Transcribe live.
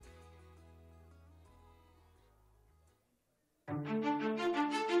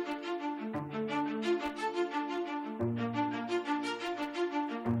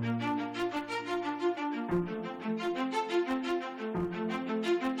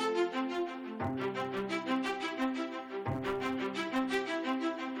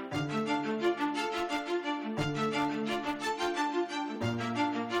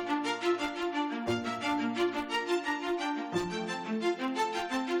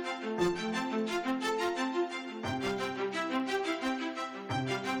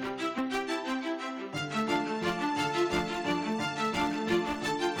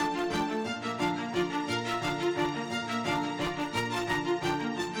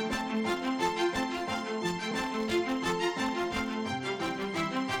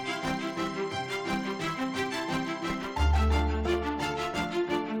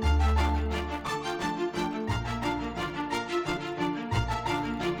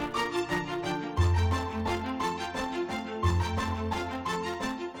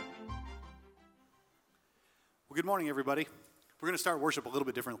Good morning, everybody. We're going to start worship a little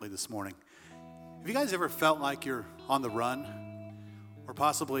bit differently this morning. Have you guys ever felt like you're on the run, or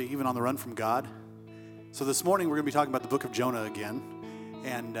possibly even on the run from God? So this morning we're going to be talking about the book of Jonah again,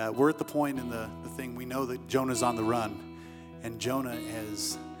 and we're at the point in the thing we know that Jonah's on the run, and Jonah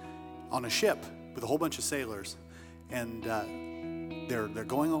is on a ship with a whole bunch of sailors, and they're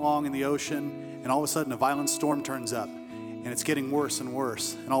going along in the ocean, and all of a sudden a violent storm turns up, and it's getting worse and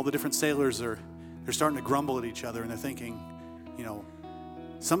worse, and all the different sailors they're starting to grumble at each other, and they're thinking,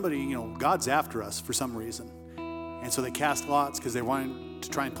 God's after us for some reason. And so they cast lots because they wanted to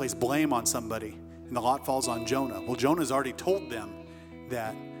try and place blame on somebody, and the lot falls on Jonah. Well, Jonah's already told them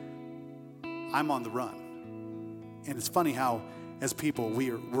that I'm on the run. And it's funny how, as people,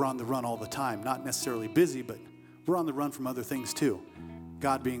 we're on the run all the time, not necessarily busy, but we're on the run from other things too,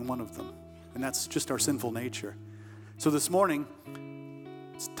 God being one of them. And that's just our sinful nature. So this morning,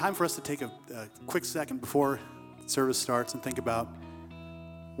 it's time for us to take a quick second before the service starts and think about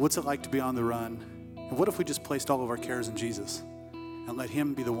what's it like to be on the run, and what if we just placed all of our cares in Jesus and let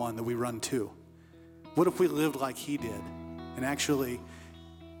him be the one that we run to? What if we lived like he did and actually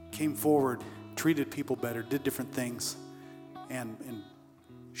came forward, treated people better, did different things, and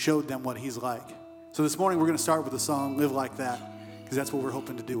showed them what he's like? So this morning we're going to start with the song, Live Like That, because that's what we're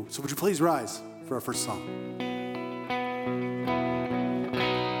hoping to do. So would you please rise for our first song?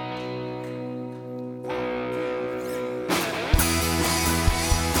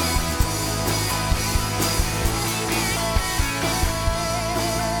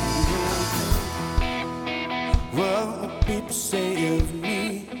 People say of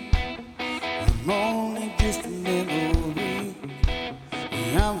me, I'm only just a memory.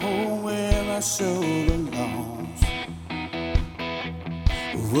 I'm home where my soul belongs.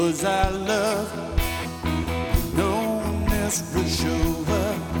 Was I loved? No one else would show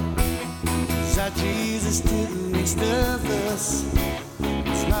up. Was I Jesus to the least of us?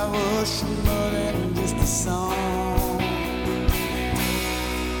 Was my worship more than just a song?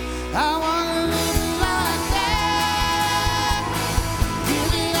 I want to live like that,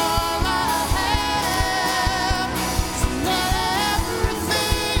 give it all I have, so that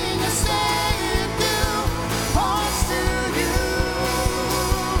everything I say and do points to you.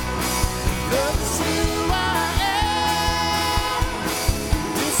 Love is who I am,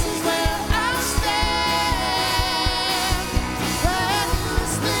 this is where I stand,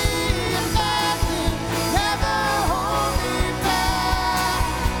 recklessly abandoned, never holding back.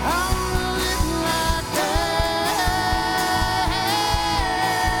 I wanna live like that.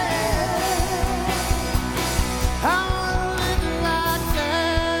 I wanna live like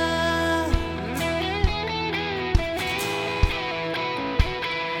that.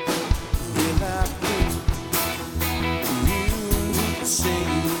 Live like this. You say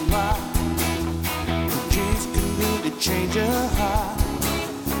you are. The dreams can really change your heart.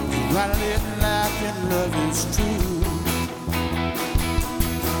 You wanna live like that love is true.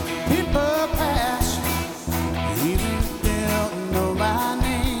 People pass, even if they don't know my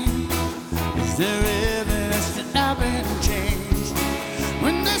name. Is there evidence that I've been changed?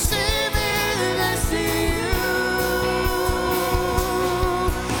 When they see me, they see you.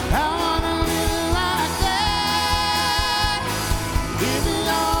 I wanna live like that, give it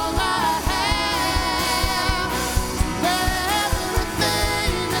all I have, let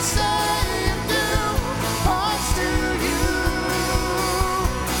everything I say and do points to you.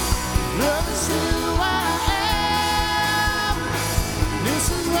 Love is who I am, this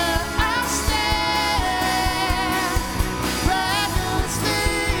is where I stand, recklessly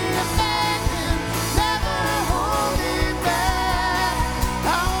abandoned, never holding back. I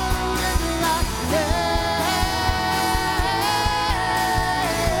wanna live like that.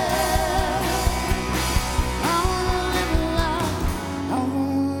 I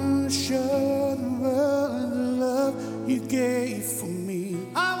wanna show the world the love you gave for me.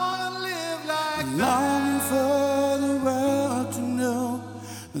 I wanna live like that. Longing for the world to know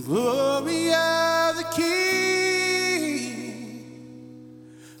the glory of the King.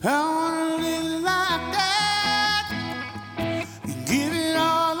 I wanna live like that, and give it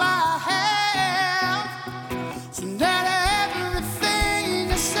all I have, so that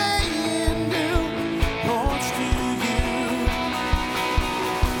everything I say and do points to you.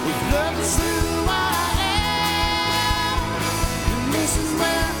 If love is who I am, and this is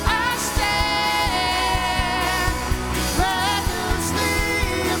where I stand,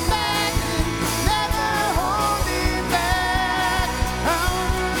 recklessly abandoned, never holding back. I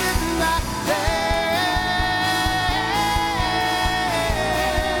wanna live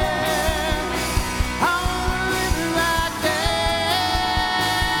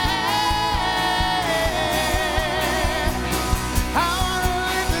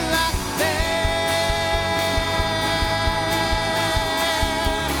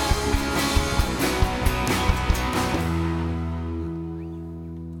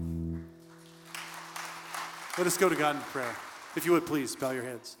Let us go to God in prayer. If you would, please bow your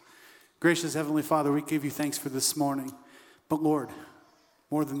heads. Gracious Heavenly Father, we give you thanks for this morning. But Lord,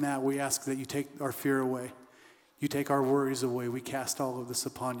 more than that, we ask that you take our fear away. You take our worries away. We cast all of this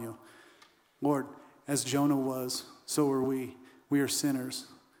upon you. Lord, as Jonah was, so are we. We are sinners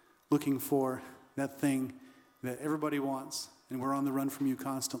looking for that thing that everybody wants. And we're on the run from you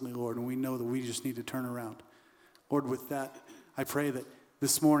constantly, Lord. And we know that we just need to turn around. Lord, with that, I pray that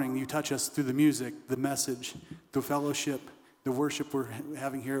this morning you touch us through the music, the message, the fellowship, the worship we're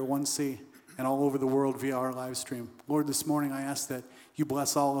having here at 1C and all over the world via our live stream. Lord, this morning I ask that you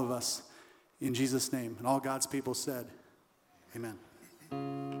bless all of us in Jesus' name. And all God's people said, amen.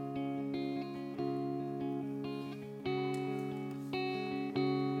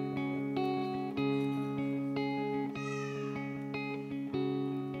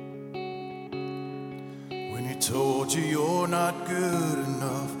 When he told you you're not good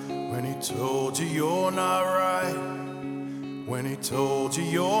enough, when he told you you're not right, when he told you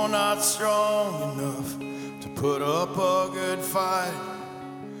you're not strong enough to put up a good fight,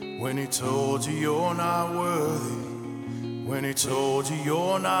 when he told you you're not worthy, when he told you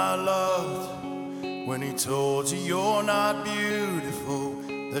you're not loved, when he told you you're not beautiful,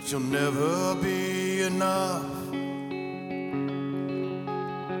 that you'll never be enough.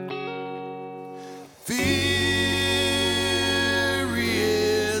 Fear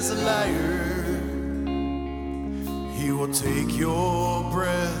is a liar. He will take your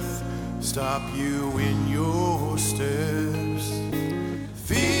breath, stop you in your steps.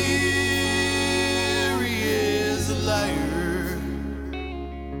 Fear is a liar.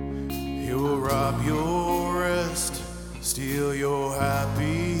 He will rob your rest, steal your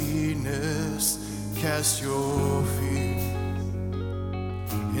happiness, cast your fear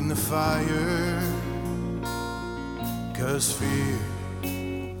in the fire. 'Cause fear,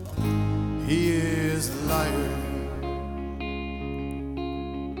 he is a liar.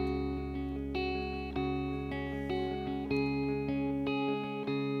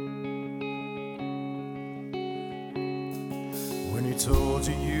 When he told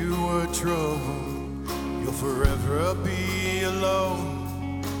you you were trouble, you'll forever be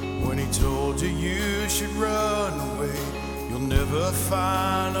alone. When he told you you should run away, you'll never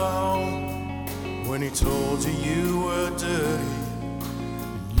find a home. When he told you you were dirty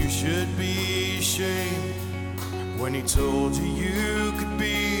and you should be ashamed. When he told you you could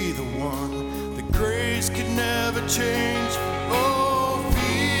be the one that grace could never change. Oh,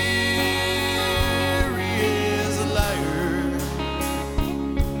 fear, he is a liar.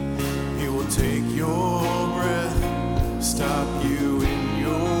 He will take your breath, stop you in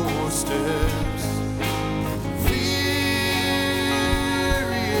your steps.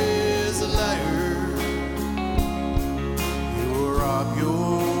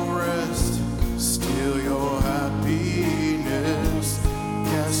 Your rest, steal your happiness,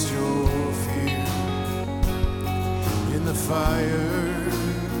 cast your fear in the fire.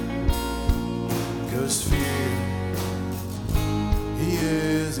 'Cause fear, he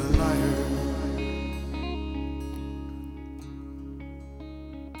is a liar.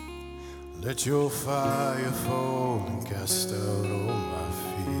 Let your fire fall and cast out all my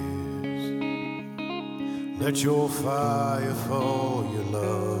fears. Let your fire fall, your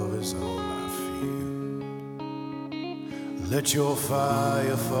love is all I feel. Let your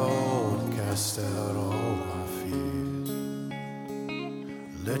fire fall and cast out all my fears.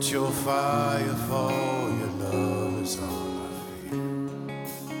 Let your fire fall, your love is all I feel.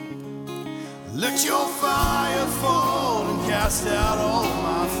 Let your fire fall and cast out all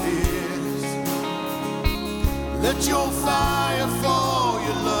my fears. Let your fire fall,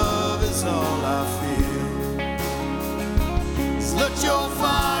 your love is all I feel. Let your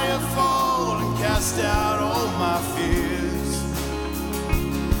fire fall and cast out all my fears.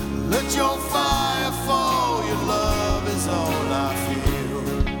 Let your fire fall, your love is all I feel.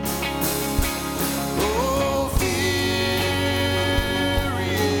 Oh, fear,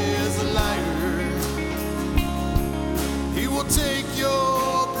 he is a liar. He will take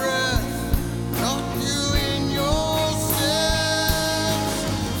your breath, knock you in your steps.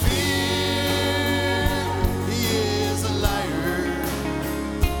 Fear, he is a liar.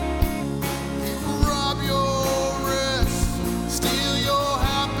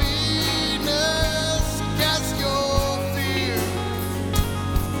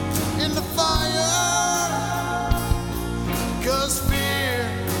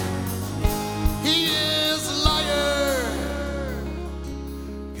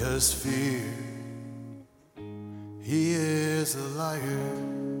 Fear, he is a liar.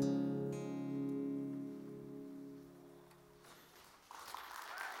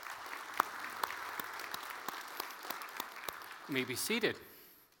 You may be seated.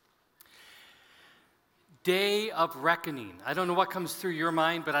 Day of reckoning. I don't know what comes through your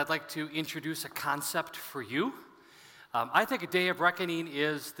mind, but I'd like to introduce a concept for you. I think a day of reckoning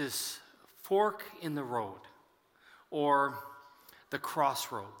is this fork in the road, or the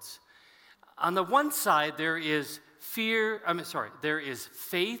crossroads. On the one side, there is there is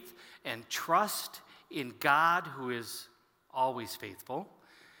faith and trust in God, who is always faithful.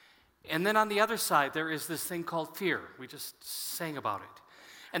 And then on the other side, there is this thing called fear. We just sang about it.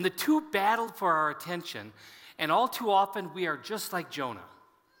 And the two battled for our attention, and all too often we are just like Jonah.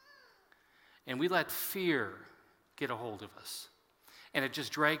 And we let fear get a hold of us. And it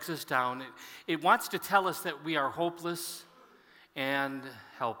just drags us down. It wants to tell us that we are hopeless and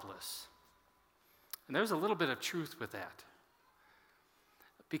helpless. And there's a little bit of truth with that.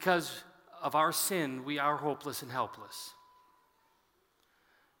 Because of our sin, we are hopeless and helpless.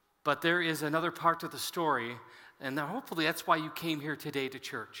 But there is another part of the story, and hopefully that's why you came here today to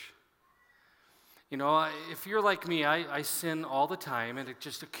church. You know, if you're like me, I sin all the time, and it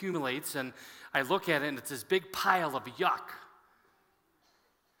just accumulates, and I look at it, and it's this big pile of yuck.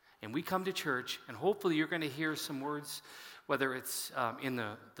 And we come to church, and hopefully you're going to hear some words, whether it's in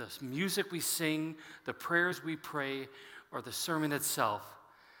the music we sing, the prayers we pray, or the sermon itself,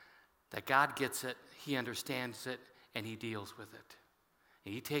 that God gets it, He understands it, and He deals with it.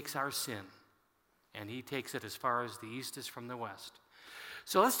 And He takes our sin, and He takes it as far as the east is from the west.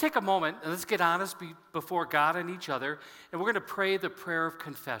 So let's take a moment, and let's get honest before God and each other, and we're going to pray the prayer of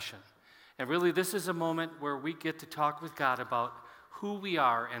confession. And really, this is a moment where we get to talk with God about who we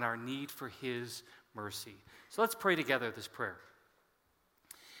are and our need for His mercy. So let's pray together this prayer.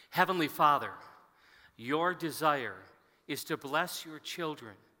 Heavenly Father, your desire is to bless your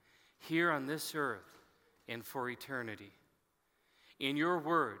children here on this earth and for eternity. In your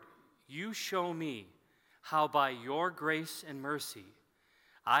word, you show me how by your grace and mercy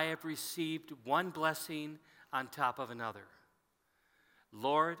I have received one blessing on top of another.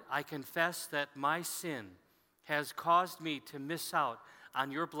 Lord, I confess that my sin has caused me to miss out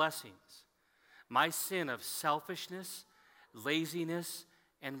on your blessings. My sin of selfishness, laziness,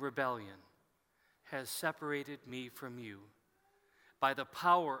 and rebellion has separated me from you. By the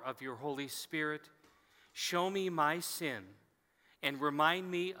power of your Holy Spirit, show me my sin and remind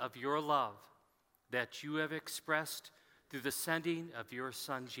me of your love that you have expressed through the sending of your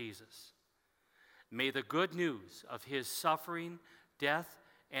Son, Jesus. May the good news of his suffering, death,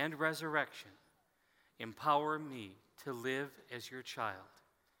 and resurrection empower me to live as your child.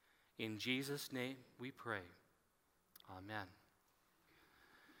 In Jesus' name we pray. Amen.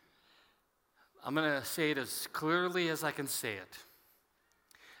 I'm going to say it as clearly as I can say it.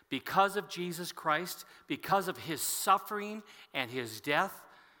 Because of Jesus Christ, because of his suffering and his death,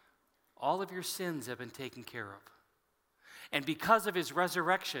 all of your sins have been taken care of. And because of his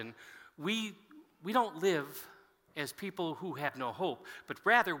resurrection, we don't live as people who have no hope, but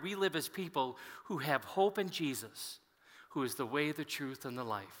rather we live as people who have hope in Jesus, who is the way, the truth, and the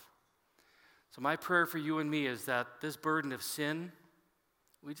life. So my prayer for you and me is that this burden of sin,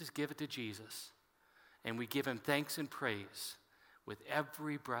 we just give it to Jesus, and we give him thanks and praise with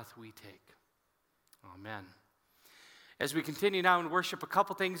every breath we take. Amen. As we continue now in worship, a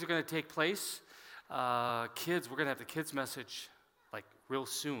couple things are going to take place. Kids, we're going to have the kids' message like real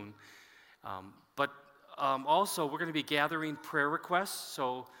soon. But also, we're going to be gathering prayer requests.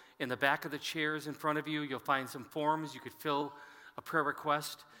 So in the back of the chairs in front of you, you'll find some forms. You could fill a prayer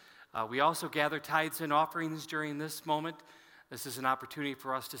request. We also gather tithes and offerings during this moment. This is an opportunity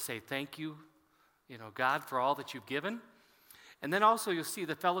for us to say thank you, God, for all that you've given. And then also you'll see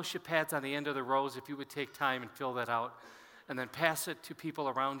the fellowship pads on the end of the rows, if you would take time and fill that out, and then pass it to people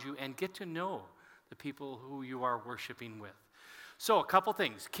around you and get to know the people who you are worshiping with. So a couple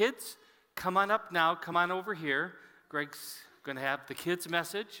things. Kids, come on up now. Come on over here. Greg's going to have the kids'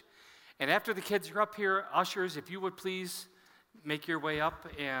 message. And after the kids are up here, ushers, if you would please make your way up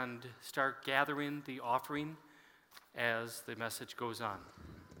and start gathering the offering as the message goes on.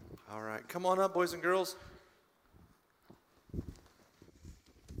 All right. Come on up, boys and girls.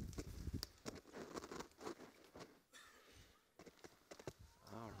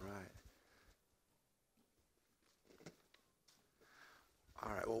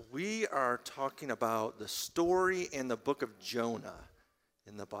 All right, well, we are talking about the story in the book of Jonah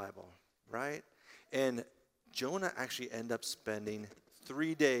in the Bible, right? And Jonah actually ended up spending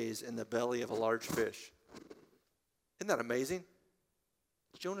 3 days in the belly of a large fish. Isn't that amazing?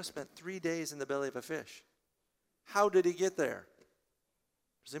 Jonah spent 3 days in the belly of a fish. How did he get there?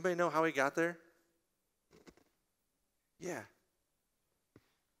 Does anybody know how he got there? Yeah.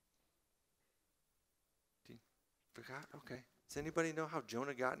 Forgot? Okay. Does anybody know how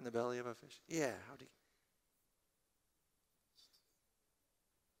Jonah got in the belly of a fish? Yeah, how did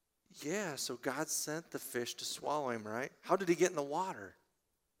he? Yeah, so God sent the fish to swallow him, right? How did he get in the water?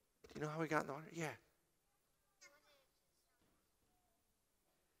 Do you know how he got in the water? Yeah.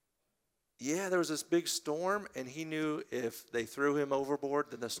 Yeah, there was this big storm, and he knew if they threw him overboard,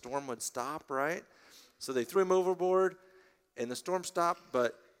 then the storm would stop, right? So they threw him overboard, and the storm stopped,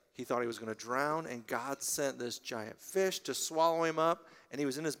 but he thought he was going to drown, and God sent this giant fish to swallow him up, and he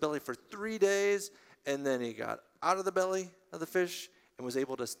was in his belly for 3 days, and then he got out of the belly of the fish and was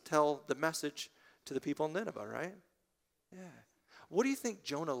able to tell the message to the people in Nineveh, right? Yeah. What do you think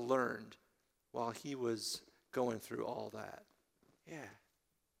Jonah learned while he was going through all that? Yeah.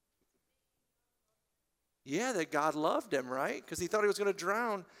 Yeah, that God loved him, right? Because he thought he was going to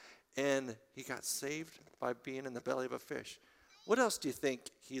drown, and he got saved by being in the belly of a fish. What else do you think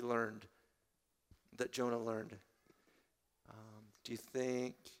he learned, that Jonah learned? Do you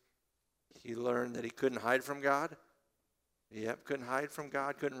think he learned that he couldn't hide from God? Yep, couldn't hide from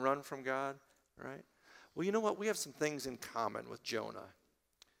God, couldn't run from God, right? Well, you know what? We have some things in common with Jonah.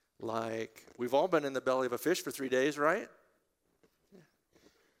 Like, we've all been in the belly of a fish for 3 days, right? Yeah.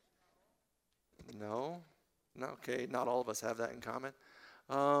 No, okay, not all of us have that in common.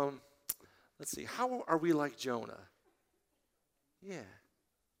 Let's see, how are we like Jonah?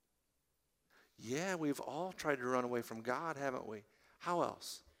 Yeah, we've all tried to run away from God, haven't we? How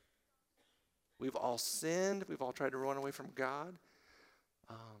else? We've all sinned. We've all tried to run away from God.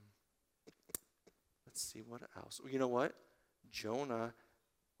 Let's see, what else? You know what? Jonah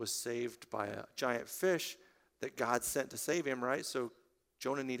was saved by a giant fish that God sent to save him, right? So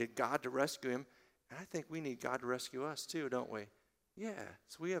Jonah needed God to rescue him. And I think we need God to rescue us too, don't we? Yeah,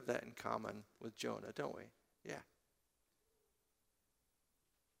 so we have that in common with Jonah, don't we? Yeah.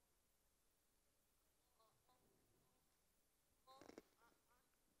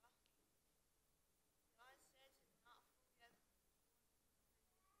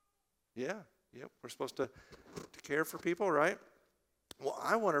 Yeah, we're supposed to care for people, right? Well,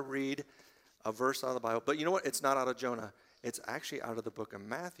 I want to read a verse out of the Bible, but you know what? It's not out of Jonah. It's actually out of the book of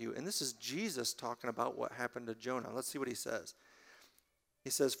Matthew, and this is Jesus talking about what happened to Jonah. Let's see what he says. He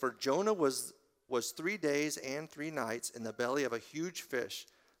says, "For Jonah was 3 days and 3 nights in the belly of a huge fish,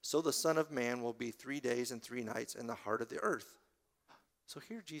 so the Son of Man will be 3 days and 3 nights in the heart of the earth." So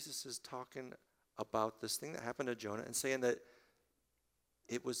here Jesus is talking about this thing that happened to Jonah and saying that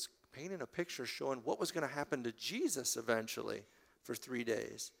it was painting a picture showing what was going to happen to Jesus eventually for 3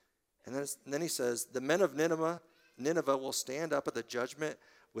 days. And then he says, "The men of Nineveh will stand up at the judgment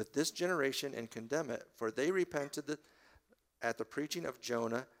with this generation and condemn it, for they repented at the preaching of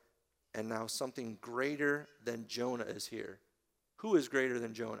Jonah, and now something greater than Jonah is here." Who is greater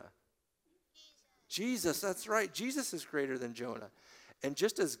than Jonah? Jesus, that's right. Jesus is greater than Jonah. And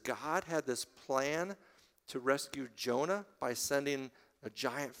just as God had this plan to rescue Jonah by sending a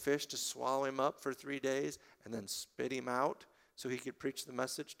giant fish to swallow him up for 3 days and then spit him out so he could preach the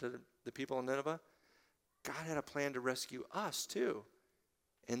message to the people in Nineveh, God had a plan to rescue us too.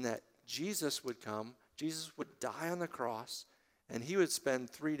 In that Jesus would come, Jesus would die on the cross, and he would spend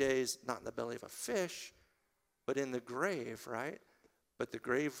 3 days not in the belly of a fish, but in the grave, right? But the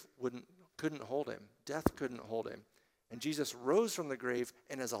grave couldn't hold him. Death couldn't hold him. And Jesus rose from the grave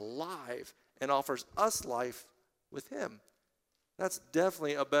and is alive and offers us life with him. That's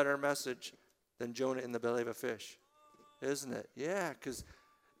definitely a better message than Jonah in the belly of a fish, isn't it? Yeah, because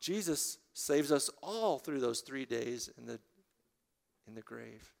Jesus saves us all through those 3 days in the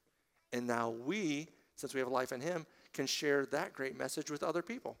grave. And now we, since we have life in him, can share that great message with other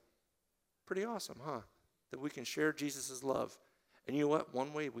people. Pretty awesome, huh? That we can share Jesus' love. And you know what?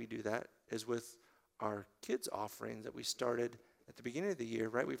 One way we do that is with our kids' offering that we started at the beginning of the year,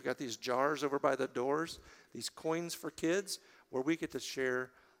 right? We've got these jars over by the doors, these coins for kids, where we get to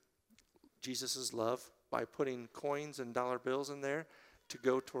share Jesus' love by putting coins and dollar bills in there to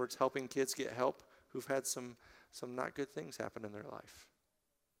go towards helping kids get help who've had some not good things happen in their life.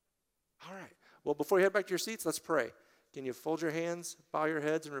 All right. Well, before you head back to your seats, let's pray. Can you fold your hands, bow your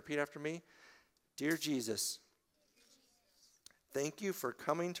heads, and repeat after me? Dear Jesus, thank you for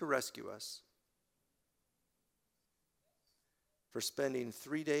coming to rescue us, for spending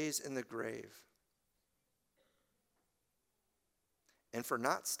 3 days in the grave, and for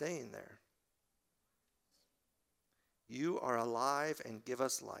not staying there. You are alive and give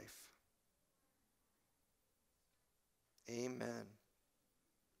us life. Amen.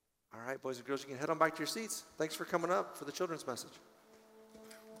 All right, boys and girls, you can head on back to your seats. Thanks for coming up for the children's message.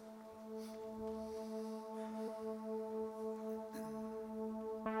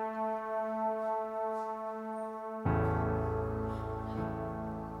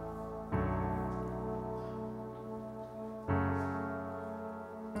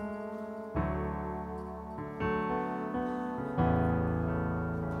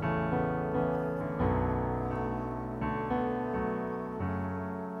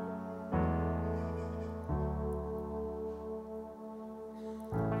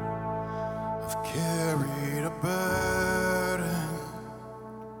 Carried a burden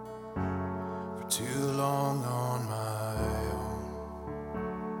for too long on my own.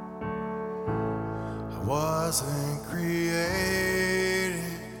 I wasn't created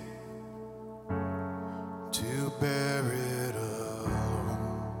to bear it alone.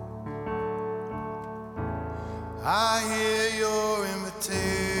 I hear your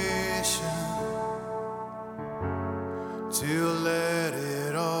invitation to let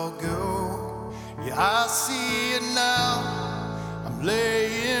it all go. Yeah, I see it now, I'm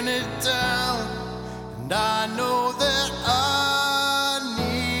laying it down, and I know that I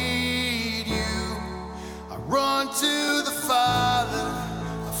need you. I run to the Father,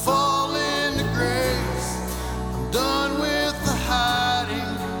 I fall into grace. I'm done with the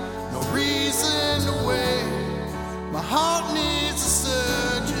hiding, no reason to wait. My heart needs a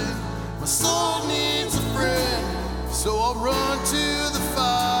surgeon, my soul needs a friend, so I'll run to the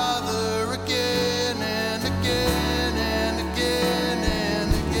Father again.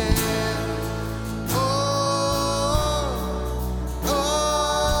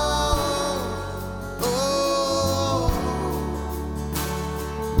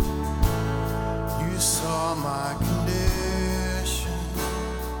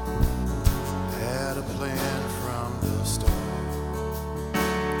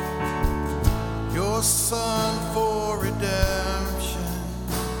 Son for redemption,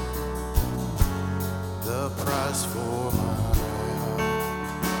 the price for my heart.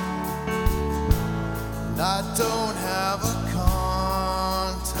 And I don't have a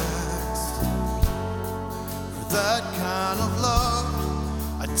context for that kind of love.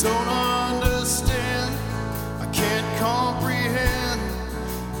 I don't understand, I can't comprehend.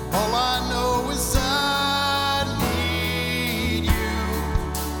 All I know is I need you.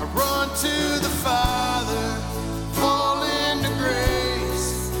 I run to the Father, fall into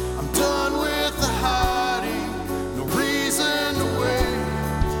grace. I'm done with the hiding, no reason to wait.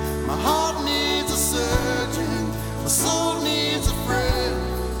 My heart needs a surgeon, my soul needs a friend,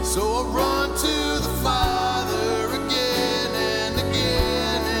 so I run to the Father again and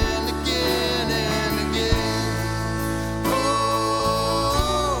again and again and again. Oh,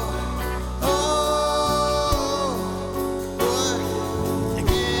 oh, oh,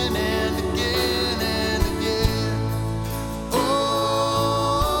 again and again and again. Oh,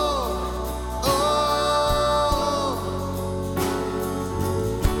 oh,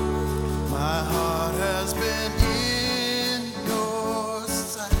 my heart has been in your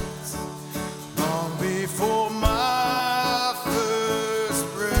sights long before my first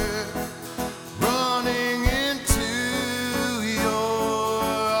breath, running into your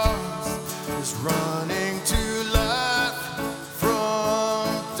arms is running to life from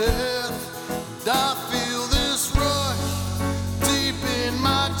death. And I feel this rush deep in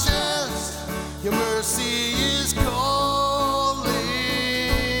my chest. Your mercy is calling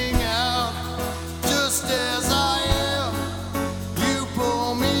out. Just as I am, you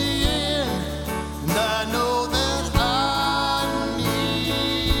pull me in, and I know that I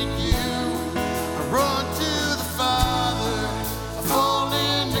need you. I run to the Father, I fall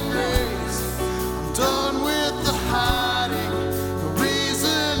into grace. I'm done with the hiding, no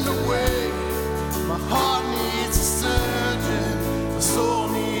reason to wait. My heart needs a surgeon, my soul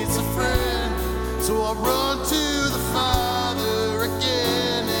needs a friend, so I run to the Father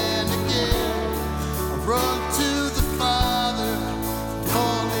again and again. I run to the Father,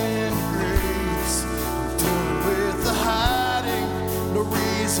 fall in grace. I'm done with the hiding, no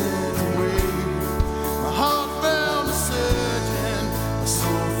reason to wait. My heart found a surgeon, my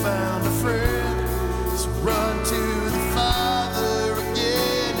soul found a friend, so run to the Father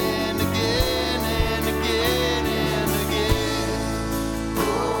again and again and again and again.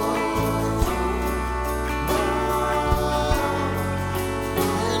 Oh,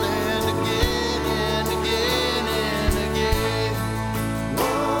 again and again and again and again.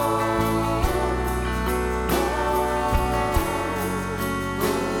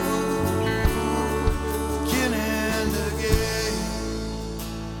 Again and again.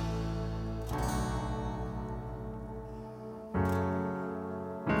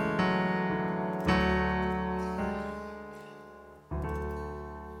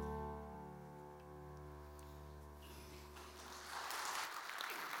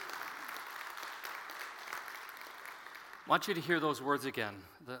 I want you to hear those words again,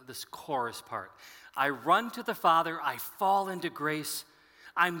 this chorus part. I run to the Father, I fall into grace.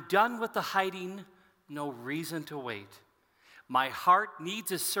 I'm done with the hiding, no reason to wait. My heart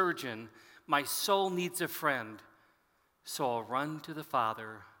needs a surgeon, my soul needs a friend. So I'll run to the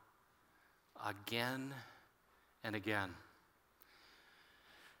Father again and again.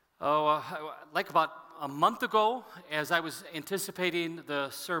 like about a month ago, as I was anticipating the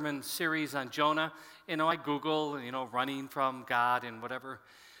sermon series on Jonah, I Google, running from God and whatever.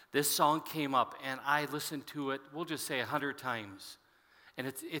 This song came up, and I listened to it, we'll just say 100 times,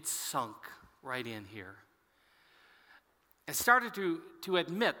 and it's sunk right in here. I started to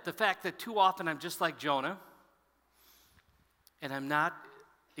admit the fact that too often I'm just like Jonah, and I'm not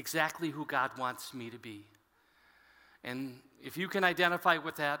exactly who God wants me to be. And if you can identify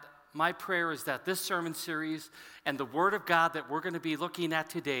with that, my prayer is that this sermon series and the Word of God that we're going to be looking at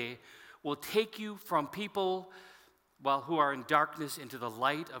today will take you from people, who are in darkness into the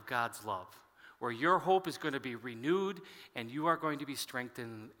light of God's love, where your hope is going to be renewed and you are going to be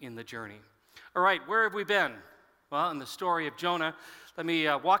strengthened in the journey. All right, where have we been? Well, in the story of Jonah, let me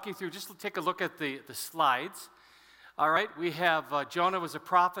walk you through, just take a look at the slides. All right, we have Jonah was a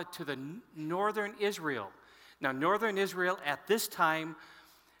prophet to the northern Israel. Now, northern Israel at this time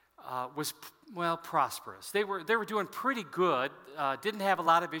was, prosperous. They were doing pretty good, didn't have a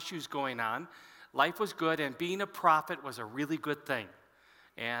lot of issues going on. Life was good, and being a prophet was a really good thing.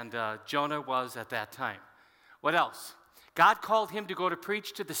 And Jonah was at that time. What else? God called him to go to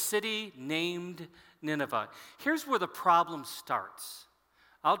preach to the city named Nineveh. Here's where the problem starts.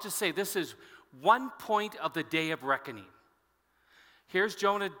 I'll just say this is one point of the day of reckoning. Here's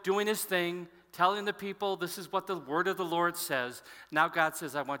Jonah doing his thing, telling the people, this is what the word of the Lord says. Now God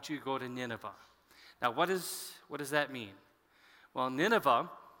says, I want you to go to Nineveh. Now, what does that mean? Well, Nineveh,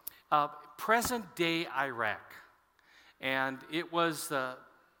 present-day Iraq, and it was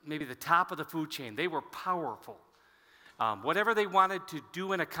maybe the top of the food chain. They were powerful. Whatever they wanted to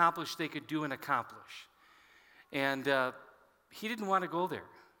do and accomplish, they could do and accomplish. And he didn't want to go there.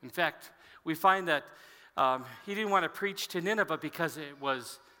 In fact, we find that he didn't want to preach to Nineveh because it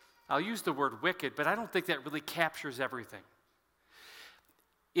was, I'll use the word wicked, but I don't think that really captures everything.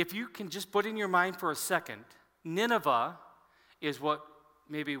 If you can just put in your mind for a second, Nineveh is what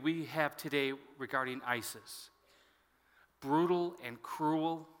maybe we have today regarding ISIS. Brutal and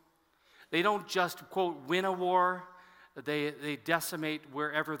cruel. They don't just, quote, win a war. They decimate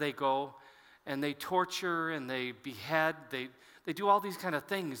wherever they go, and they torture and they behead. They do all these kind of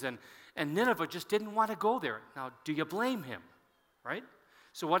things, and Nineveh just didn't want to go there. Now, do you blame him, right?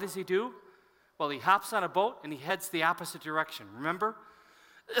 So what does he do? Well, he hops on a boat and he heads the opposite direction. Remember?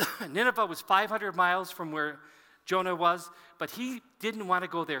 Nineveh was 500 miles from where Jonah was, but he didn't want to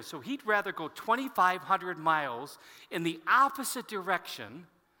go there. So he'd rather go 2,500 miles in the opposite direction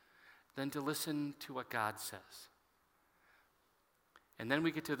than to listen to what God says. And then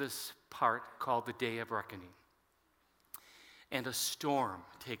we get to this part called the Day of Reckoning. And a storm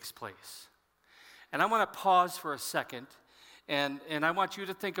takes place. And I want to pause for a second, and I want you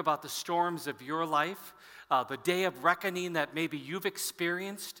to think about the storms of your life, the day of reckoning that maybe you've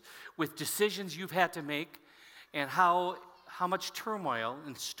experienced with decisions you've had to make, and how much turmoil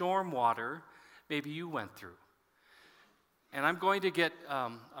and storm water maybe you went through. And I'm going to get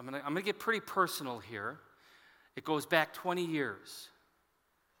I'm going to get pretty personal here. It goes back 20 years.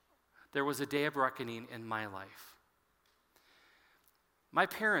 There was a day of reckoning in my life. My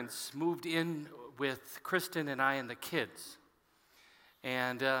parents moved in with Kristen and I and the kids.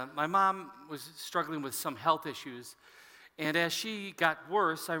 And my mom was struggling with some health issues. And as she got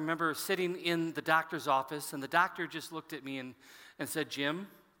worse, I remember sitting in the doctor's office, and the doctor just looked at me and said, Jim,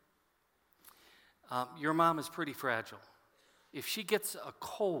 your mom is pretty fragile. If she gets a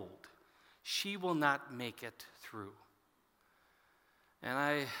cold, she will not make it through. And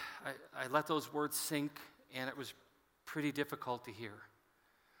I let those words sink, and it was pretty difficult to hear.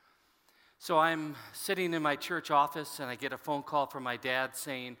 So I'm sitting in my church office, and I get a phone call from my dad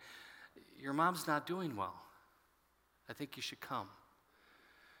saying, your mom's not doing well. I think you should come.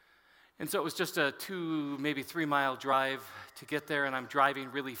 And so it was just a 2, maybe 3 mile drive to get there, and I'm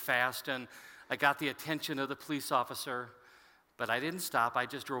driving really fast, and I got the attention of the police officer, but I didn't stop. I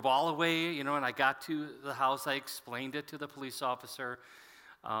just drove all the way, and I got to the house. I explained it to the police officer.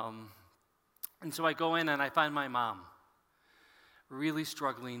 And so I go in, and I find my mom really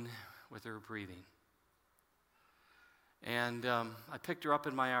struggling with her breathing. And I picked her up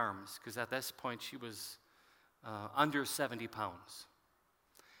in my arms, because at this point she was under 70 pounds.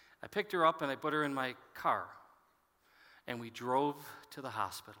 I picked her up and I put her in my car, and we drove to the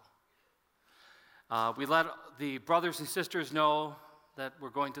hospital. We let the brothers and sisters know that we're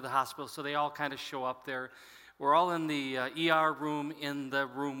going to the hospital, so they all kind of show up there. We're all in the ER room, in the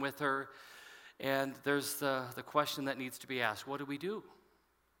room with her, and there's the question that needs to be asked. What do we do?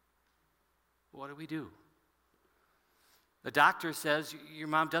 What do we do? The doctor says, your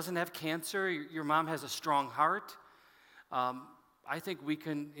mom doesn't have cancer, your mom has a strong heart, I think we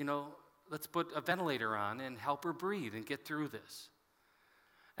can, let's put a ventilator on and help her breathe and get through this.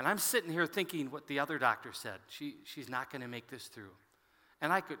 And I'm sitting here thinking what the other doctor said. She's not going to make this through.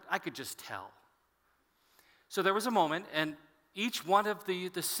 And I could just tell. So there was a moment, and each one of the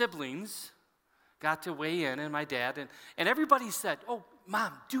siblings got to weigh in, and my dad, and everybody said, "Oh,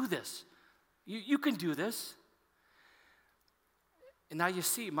 Mom, do this. You can do this." And now you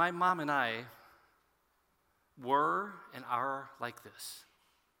see, my mom and I were and are like this.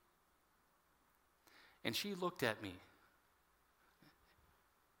 And she looked at me,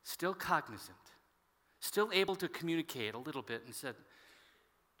 still cognizant, still able to communicate a little bit, and said,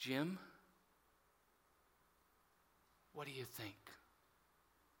 "Jim, what do you think?"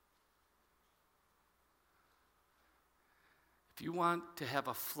 If you want to have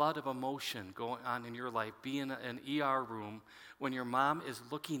a flood of emotion going on in your life, be in an ER room when your mom is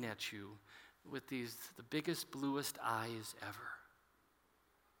looking at you with the biggest, bluest eyes ever.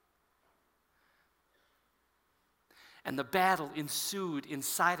 And the battle ensued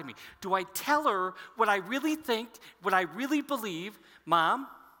inside of me. Do I tell her what I really think, what I really believe? Mom,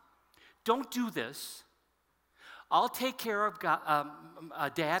 don't do this. I'll take care of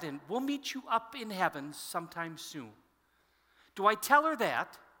Dad, and we'll meet you up in heaven sometime soon. Do I tell her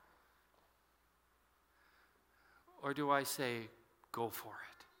that? Or do I say, go for it?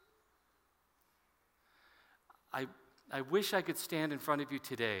 I wish I could stand in front of you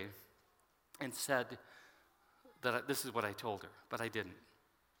today and said that this is what I told her, but I didn't.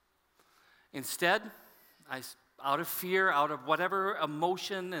 Instead, out of fear, out of whatever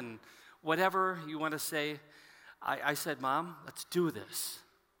emotion and whatever you want to say, I said, "Mom, let's do this."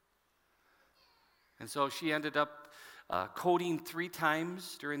 And so she ended up coding 3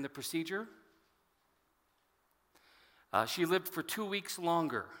 times during the procedure. She lived for 2 weeks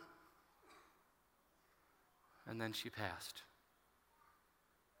longer, and then she passed.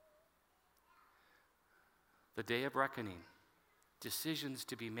 The day of reckoning, decisions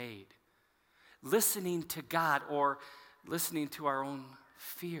to be made, listening to God or listening to our own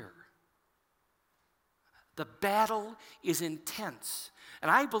fear. The battle is intense. And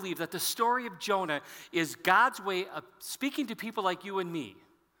I believe that the story of Jonah is God's way of speaking to people like you and me.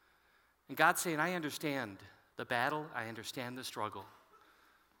 And God saying, I understand the battle, I understand the struggle.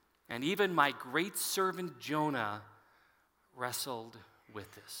 And even my great servant Jonah wrestled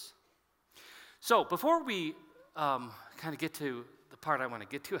with this. So before we kind of get to the part I want to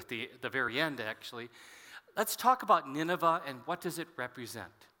get to at the very end, actually, let's talk about Nineveh and what does it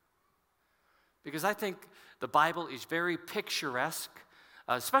represent. Because I think the Bible is very picturesque,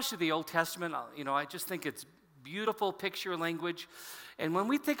 especially the Old Testament. I just think it's beautiful picture language. And when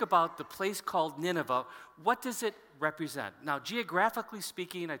we think about the place called Nineveh, what does it represent? Now, geographically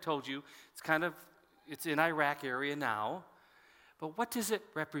speaking, I told you, it's in Iraq area now. But what does it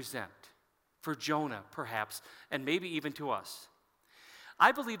represent for Jonah, perhaps, and maybe even to us?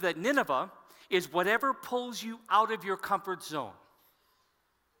 I believe that Nineveh is whatever pulls you out of your comfort zone.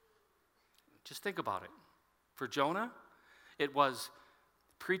 Just think about it. For Jonah, it was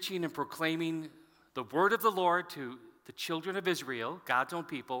preaching and proclaiming the word of the Lord to the children of Israel, God's own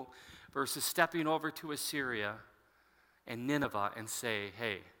people, versus stepping over to Assyria and Nineveh and say,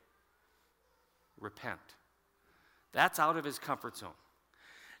 hey, repent. That's out of his comfort zone.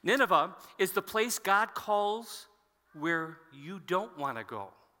 Nineveh is the place God calls where you don't want to go.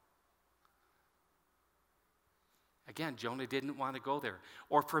 Again, Jonah didn't want to go there.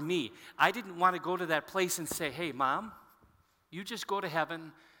 Or for me, I didn't want to go to that place and say, hey, Mom, you just go to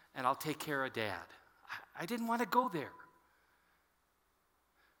heaven and I'll take care of Dad. I didn't want to go there.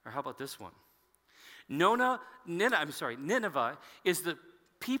 Or how about this one? Nineveh is the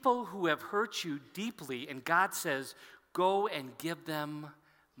people who have hurt you deeply, and God says, go and give them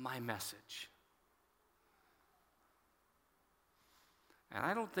my message. And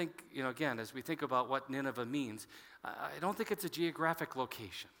I don't think, again, as we think about what Nineveh means, I don't think it's a geographic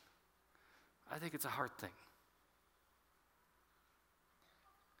location. I think it's a heart thing.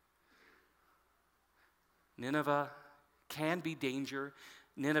 Nineveh can be danger.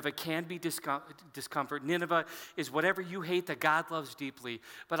 Nineveh can be discomfort. Nineveh is whatever you hate that God loves deeply.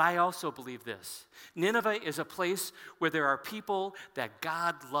 But I also believe this. Nineveh is a place where there are people that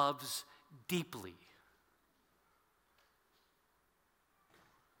God loves deeply.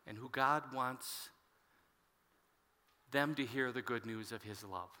 And who God wants them to hear the good news of his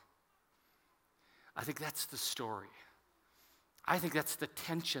love. I think that's the story. I think that's the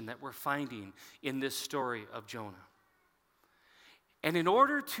tension that we're finding in this story of Jonah. And in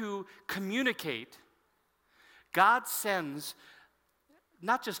order to communicate, God sends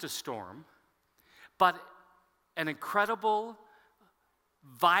not just a storm, but an incredible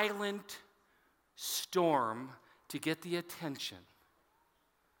violent storm to get the attention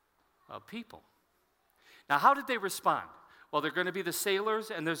of people. Now, how did they respond? Well, they're going to be the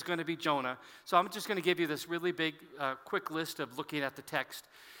sailors and there's going to be Jonah. So I'm just going to give you this really big, quick list of looking at the text.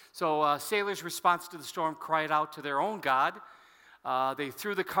 So sailors' response to the storm cried out to their own God. They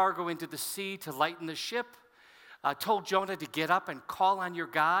threw the cargo into the sea to lighten the ship, told Jonah to get up and call on your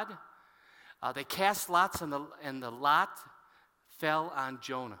God. They cast lots and the lot fell on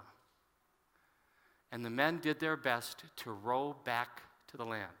Jonah. And the men did their best to row back to the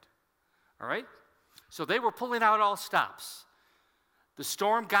land. All right? So they were pulling out all stops. The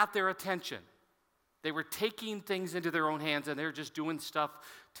storm got their attention. They were taking things into their own hands, and they were just doing stuff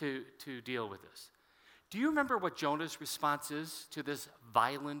to deal with this. Do you remember what Jonah's response is to this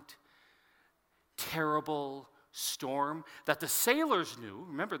violent, terrible storm that the sailors knew?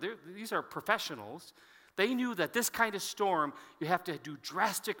 Remember, these are professionals. They knew that this kind of storm, you have to do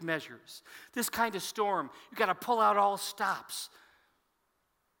drastic measures. This kind of storm, you got to pull out all stops.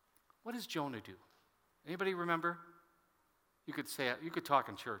 What does Jonah do? Anybody remember? You could say it. You could talk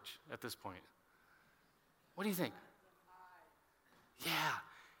in church at this point. What do you think? Yeah.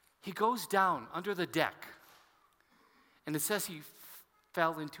 He goes down under the deck, and it says he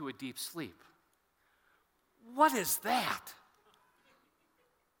fell into a deep sleep. What is that?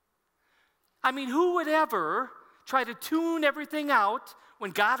 I mean, who would ever try to tune everything out when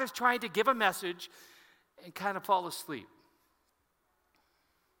God is trying to give a message and kind of fall asleep?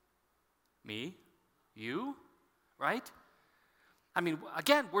 Me? You? Right? I mean,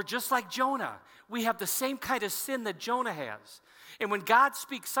 again, we're just like Jonah. We have the same kind of sin that Jonah has. And when God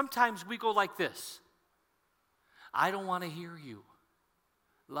speaks, sometimes we go like this. I don't want to hear you.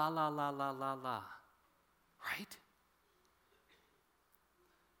 La, la, la, la, la, la. Right?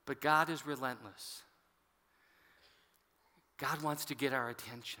 But God is relentless. God wants to get our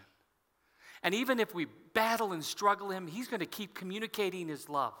attention. And even if we battle and struggle him, he's going to keep communicating his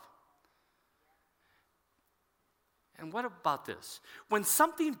love. And what about this? When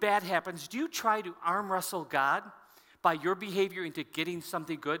something bad happens, do you try to arm wrestle God by your behavior into getting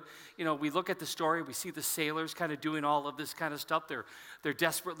something good? You know, we look at the story, we see the sailors kind of doing all of this kind of stuff. They're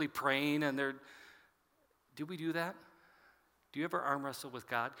desperately praying, and do we do that? Do you ever arm wrestle with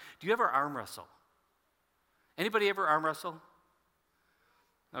God? Do you ever arm wrestle? Anybody ever arm wrestle?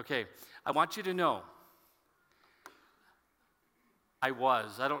 Okay, I want you to know, I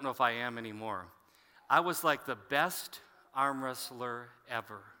don't know if I am anymore. I was like the best arm wrestler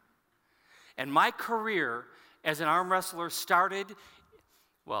ever. And my career as an arm wrestler started,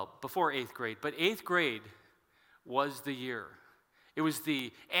 well, before 8th grade, but 8th grade was the year. It was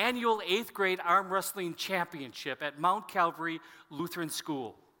the annual 8th grade arm wrestling championship at Mount Calvary Lutheran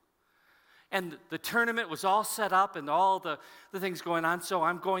School. And the tournament was all set up and all the things going on, so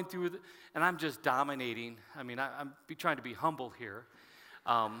I'm going through, and I'm just dominating. I mean, I'm trying to be humble here.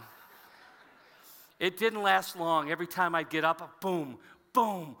 It didn't last long. Every time I'd get up, boom,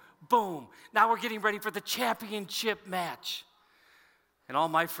 boom, boom. Now we're getting ready for the championship match. And all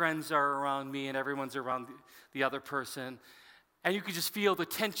my friends are around me, and everyone's around the other person. And you could just feel the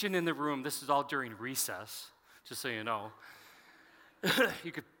tension in the room. This is all during recess, just so you know.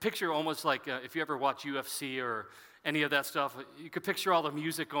 You could picture almost like if you ever watch UFC or any of that stuff, you could picture all the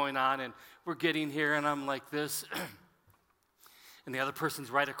music going on, and we're getting here, and I'm like this. And the other person's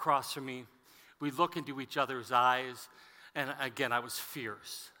right across from me. We look into each other's eyes, and again, I was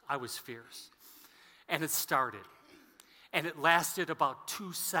fierce. And it started, and it lasted about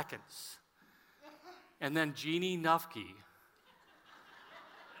 2 seconds. And then Jeannie Nufke,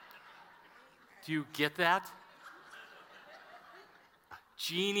 do you get that?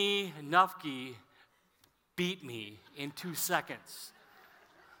 Jeannie Nufke beat me in 2 seconds.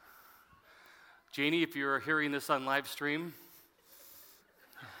 Jeannie, if you're hearing this on live stream,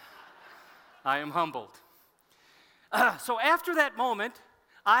 I am humbled. So after that moment,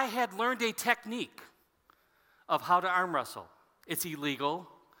 I had learned a technique of how to arm wrestle. It's illegal.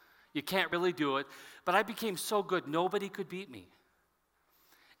 You can't really do it. But I became so good, nobody could beat me.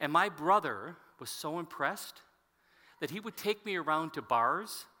 And my brother was so impressed that he would take me around to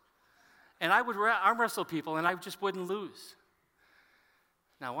bars, and I would arm wrestle people, and I just wouldn't lose.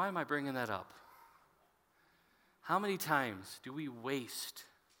 Now, why am I bringing that up? How many times do we waste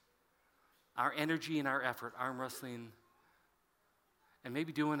our energy and our effort arm wrestling and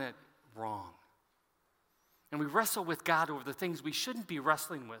maybe doing it wrong? And we wrestle with God over the things we shouldn't be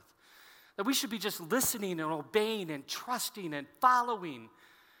wrestling with. That we should be just listening and obeying and trusting and following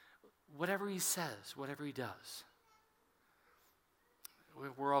whatever he says, whatever he does.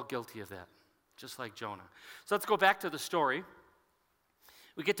 We're all guilty of that, just like Jonah. So let's go back to the story.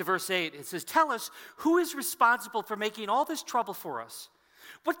 We get to verse 8. It says, "Tell us, who is responsible for making all this trouble for us?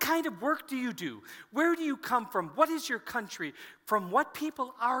 What kind of work do you do? Where do you come from? What is your country? From what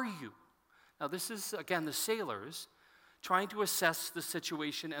people are you?" Now, this is, again, the sailors trying to assess the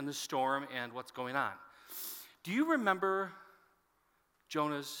situation and the storm and what's going on. Do you remember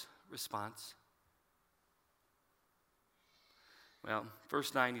Jonah's response? Well,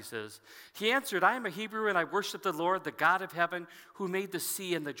 verse 9, he says, "He answered, 'I am a Hebrew, and I worship the Lord, the God of heaven, who made the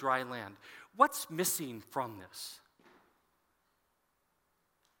sea and the dry land.'" What's missing from this?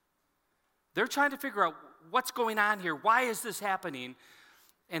 They're trying to figure out what's going on here. Why is this happening?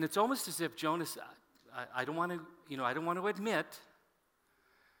 And it's almost as if Jonah, I don't want to admit.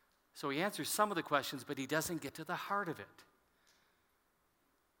 So he answers some of the questions, but he doesn't get to the heart of it.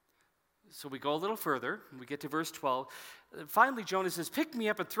 So we go a little further, and we get to verse 12. Finally, Jonah says, "Pick me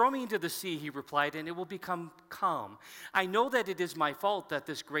up and throw me into the sea," he replied, "and it will become calm. I know that it is my fault that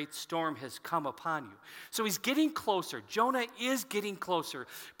this great storm has come upon you." So he's getting closer. Jonah is getting closer,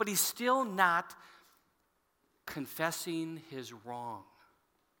 but he's still not confessing his wrong.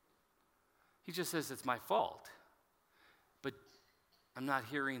 He just says, "It's my fault," but I'm not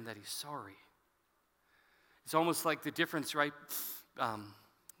hearing that he's sorry. It's almost like the difference, right?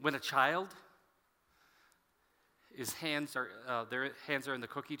 When a child, their hands are in the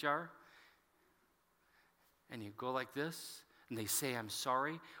cookie jar, and you go like this, and they say, "I'm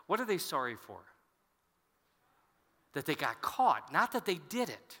sorry." What are they sorry for? That they got caught, not that they did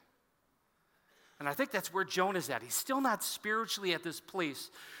it. And I think that's where Jonah's at. He's still not spiritually at this place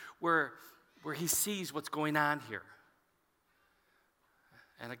where he sees what's going on here.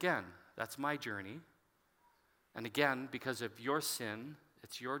 And again, that's my journey. And again, because of your sin,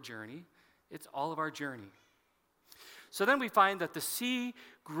 it's your journey. It's all of our journey. So then we find that the sea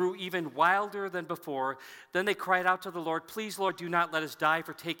grew even wilder than before. Then they cried out to the Lord, "Please, Lord, do not let us die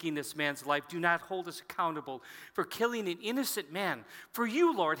for taking this man's life. Do not hold us accountable for killing an innocent man. For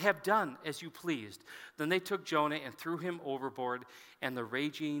you, Lord, have done as you pleased." Then they took Jonah and threw him overboard, and the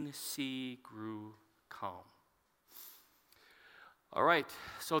raging sea grew calm. All right,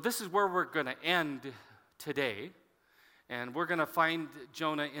 so this is where we're going to end today. And we're going to find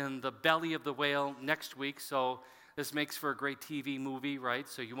Jonah in the belly of the whale next week. So this makes for a great TV movie, right?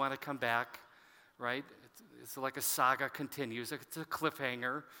 So you want to come back, right? It's like a saga continues. It's a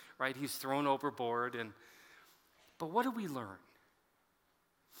cliffhanger, right? He's thrown overboard. But what do we learn?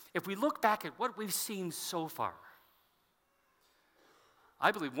 If we look back at what we've seen so far,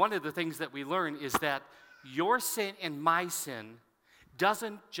 I believe one of the things that we learn is that your sin and my sin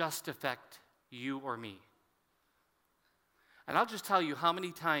doesn't just affect you or me. And I'll just tell you how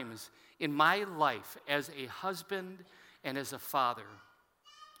many times in my life as a husband and as a father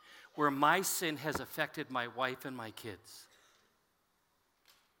where my sin has affected my wife and my kids.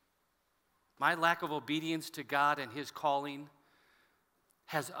 My lack of obedience to God and His calling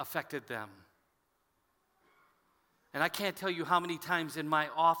has affected them. And I can't tell you how many times in my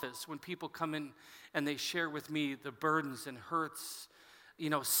office when people come in and they share with me the burdens and hurts,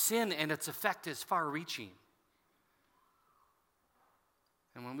 sin and its effect is far-reaching.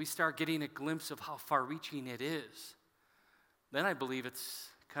 And when we start getting a glimpse of how far-reaching it is, then I believe it's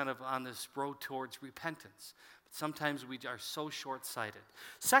kind of on this road towards repentance. But sometimes we are so short-sighted.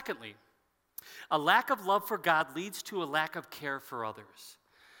 Secondly, a lack of love for God leads to a lack of care for others.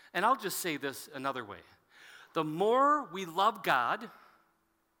 And I'll just say this another way. The more we love God,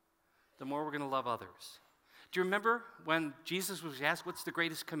 the more we're going to love others. Do you remember when Jesus was asked, what's the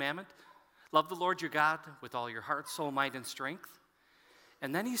greatest commandment? Love the Lord your God with all your heart, soul, mind, and strength.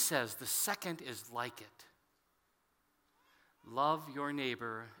 And then he says, the second is like it. Love your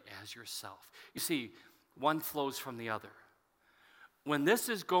neighbor as yourself. You see, one flows from the other. When this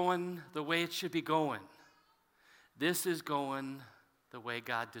is going the way it should be going, this is going the way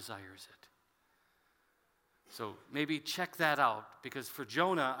God desires it. So maybe check that out, because for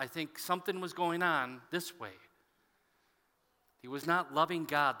Jonah, I think something was going on this way. He was not loving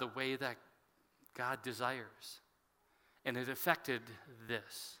God the way that God desires. And it affected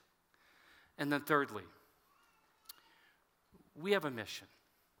this. And then thirdly, we have a mission.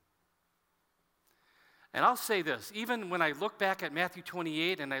 And I'll say this, even when I look back at Matthew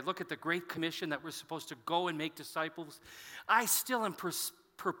 28 and I look at the Great Commission that we're supposed to go and make disciples, I still am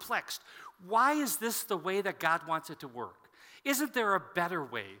perplexed. Why is this the way that God wants it to work? Isn't there a better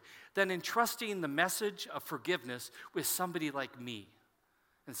way than entrusting the message of forgiveness with somebody like me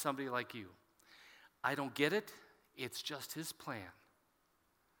and somebody like you? I don't get it. It's just His plan.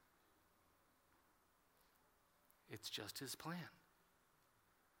 It's just His plan.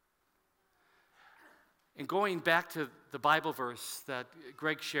 And going back to the Bible verse that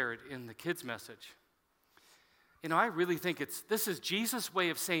Greg shared in the kids' message, I really think this is Jesus' way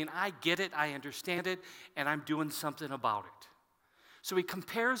of saying, I get it, I understand it, and I'm doing something about it. So he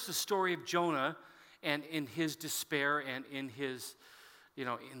compares the story of Jonah and in his despair and in his,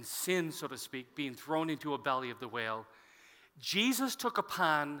 in sin, so to speak, being thrown into a belly of the whale. Jesus took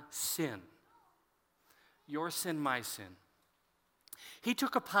upon sin, your sin, my sin. He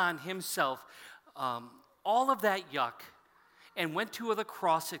took upon himself all of that yuck and went to the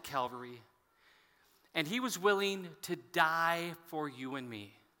cross at Calvary, and he was willing to die for you and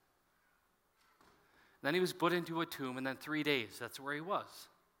me. Then he was put into a tomb, and then 3 days, that's where he was.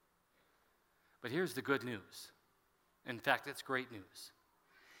 But here's the good news. In fact, it's great news.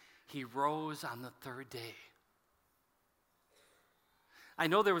 He rose on the third day. I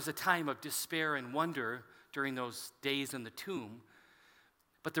know there was a time of despair and wonder during those days in the tomb,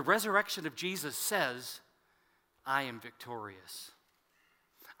 but the resurrection of Jesus says, I am victorious.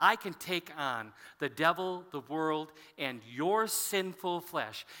 I can take on the devil, the world, and your sinful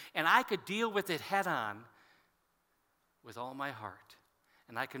flesh, and I could deal with it head on with all my heart,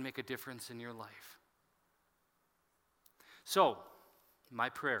 and I can make a difference in your life. So, my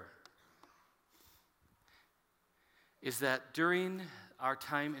prayer is that during our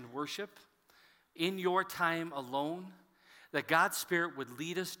time in worship, in your time alone, that God's Spirit would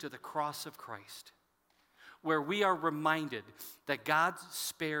lead us to the cross of Christ, where we are reminded that God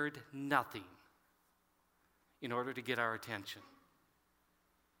spared nothing in order to get our attention.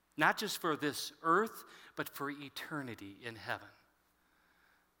 Not just for this earth, but for eternity in heaven.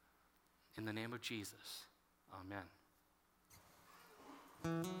 In the name of Jesus, amen.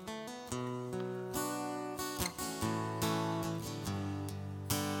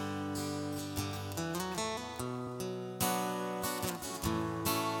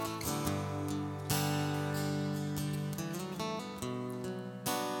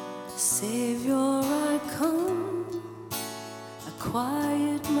 Savior, I come, I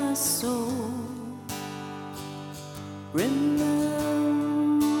quiet my soul. Remember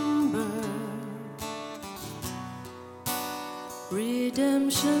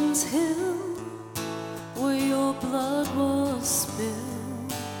redemption's hill, where your blood was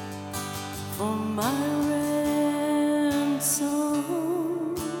spilled for my ransom.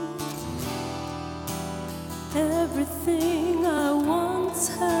 Everything I once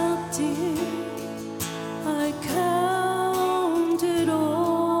held dear, I count it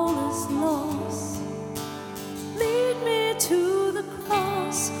all as loss. Lead me to the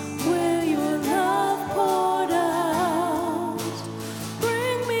cross where your love poured out.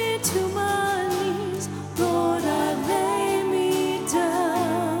 Bring me to my knees, Lord, I lay me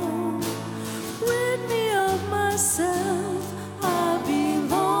down. Rid me of myself, I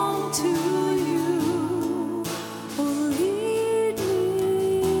belong to you. Oh, lead me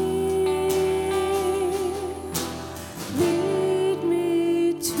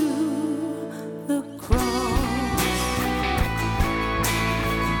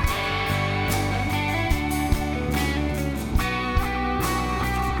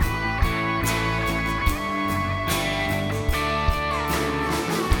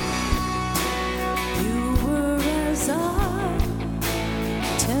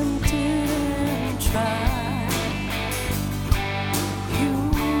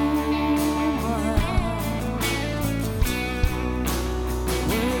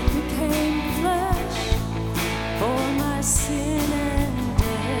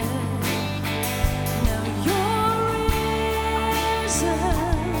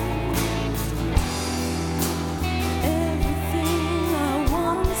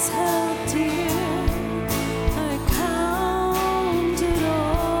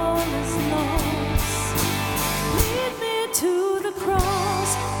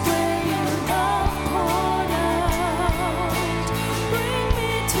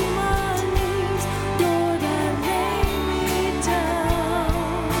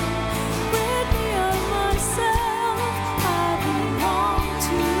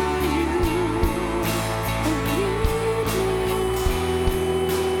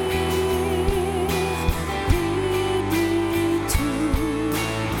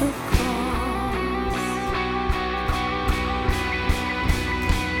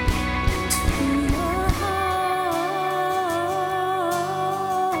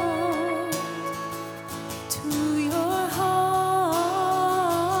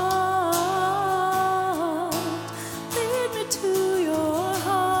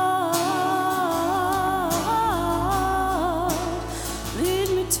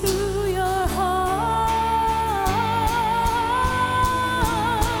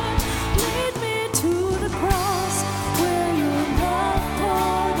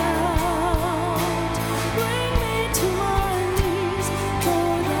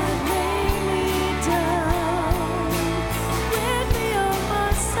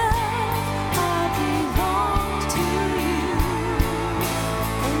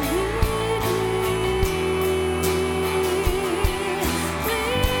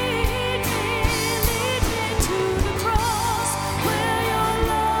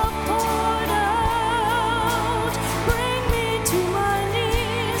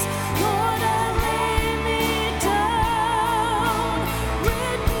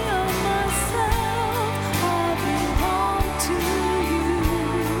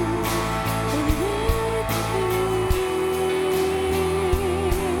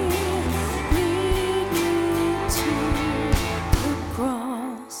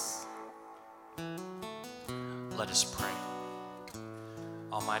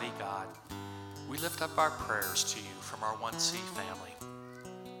prayers to you from our 1C family.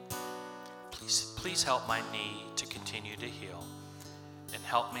 Please help my knee to continue to heal and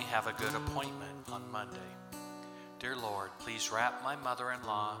help me have a good appointment on Monday. Dear Lord, please wrap my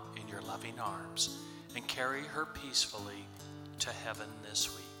mother-in-law in your loving arms and carry her peacefully to heaven this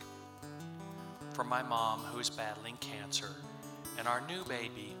week. For my mom who is battling cancer and our new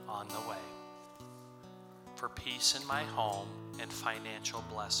baby on the way. For peace in my home and financial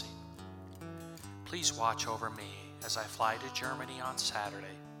blessing. Please watch over me as I fly to Germany on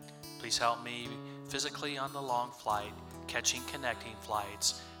Saturday. Please help me physically on the long flight, catching connecting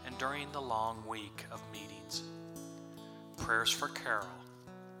flights, and during the long week of meetings. Prayers for Carol,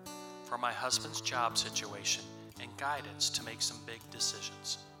 for my husband's job situation and guidance to make some big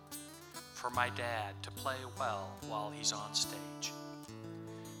decisions. For my dad to play well while he's on stage.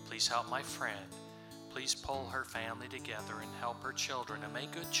 Please help my friend. Please pull her family together and help her children to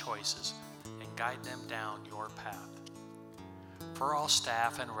make good choices and guide them down your path. For all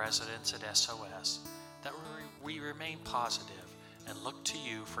staff and residents at SOS, that we remain positive and look to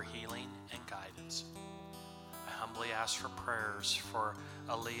you for healing and guidance. I humbly ask for prayers for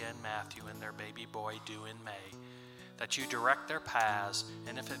Aaliyah and Matthew and their baby boy due in May, that you direct their paths,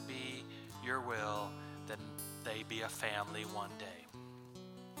 and if it be your will, then they be a family one day.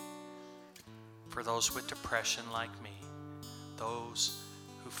 For those with depression like me, those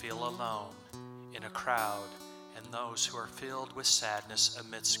who feel alone in a crowd, and those who are filled with sadness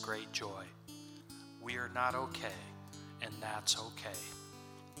amidst great joy. We are not okay, and that's okay.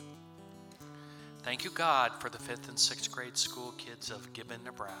 Thank you, God, for the 5th and 6th grade school kids of Gibbon,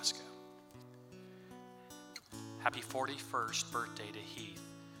 Nebraska. Happy 41st birthday to Heath.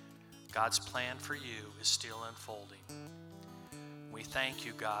 God's plan for you is still unfolding. We thank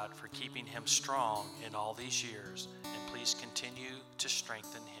you, God, for keeping him strong in all these years, and please continue to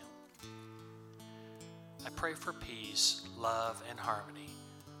strengthen him. I pray for peace, love, and harmony.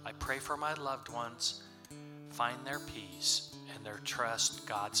 I pray for my loved ones, find their peace and their trust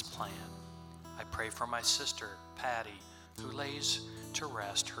God's plan. I pray for my sister, Patty, who lays to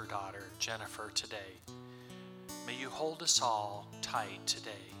rest her daughter, Jennifer, today. May you hold us all tight today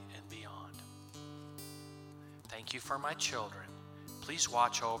and beyond. Thank you for my children. Please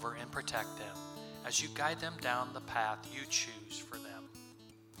watch over and protect them as you guide them down the path you choose for them.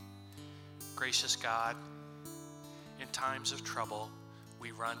 Gracious God, in times of trouble, we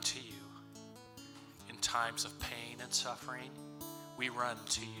run to you. In times of pain and suffering, we run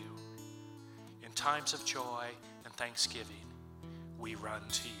to you. In times of joy and thanksgiving, we run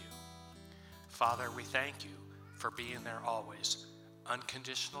to you. Father, we thank you for being there always,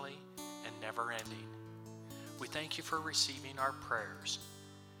 unconditionally and never ending. We thank you for receiving our prayers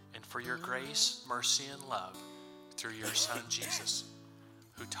and for your grace, mercy, and love through your Son, Jesus,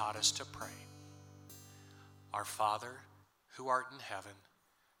 who taught us to pray. Our Father, who art in heaven,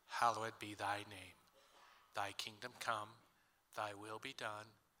 hallowed be thy name. Thy kingdom come, thy will be done,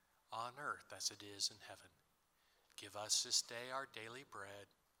 on earth as it is in heaven. Give us this day our daily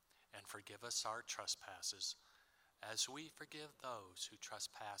bread, and forgive us our trespasses, as we forgive those who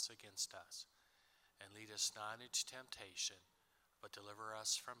trespass against us. And lead us not into temptation, but deliver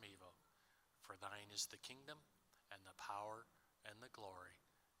us from evil. For thine is the kingdom, and the power, and the glory,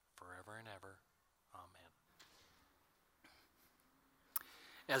 forever and ever. Amen.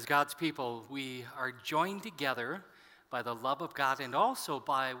 As God's people, we are joined together by the love of God and also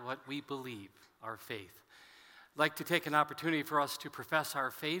by what we believe, our faith. I'd like to take an opportunity for us to profess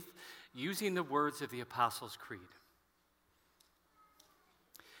our faith using the words of the Apostles' Creed.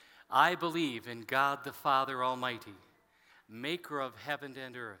 I believe in God the Father Almighty, maker of heaven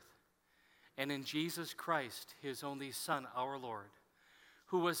and earth, and in Jesus Christ, his only Son, our Lord,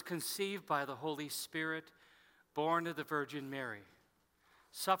 who was conceived by the Holy Spirit, born of the Virgin Mary,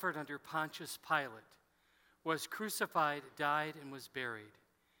 suffered under Pontius Pilate, was crucified, died, and was buried.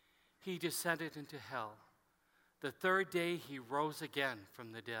 He descended into hell. The third day he rose again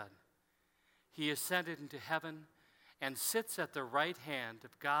from the dead. He ascended into heaven and sits at the right hand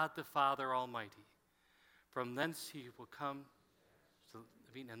of God the Father Almighty. From thence he will come to the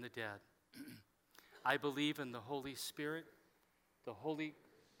living and the dead. I believe in the Holy Spirit, the holy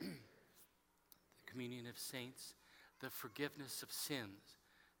the communion of saints, the forgiveness of sins,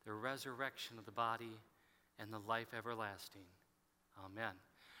 the resurrection of the body, and the life everlasting. Amen.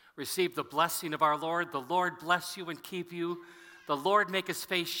 Receive the blessing of our Lord. The Lord bless you and keep you. The Lord make his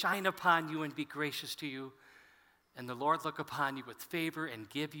face shine upon you and be gracious to you. And the Lord look upon you with favor and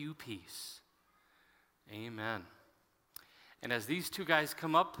give you peace. Amen. And as these two guys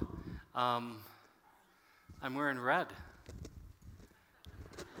come up, I'm wearing red.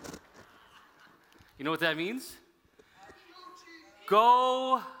 You know what that means?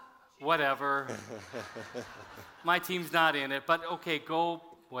 Go, whatever. My team's not in it, but okay, go,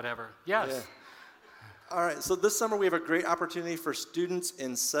 whatever. Yes. Yeah. All right, so this summer we have a great opportunity for students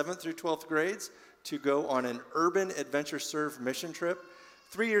in 7th through 12th grades to go on an Urban Adventure Serve mission trip.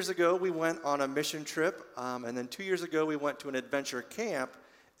 3 years ago, we went on a mission trip, and then 2 years ago, we went to an adventure camp.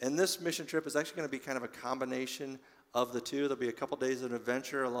 And this mission trip is actually going to be kind of a combination of the two. There'll be a couple days of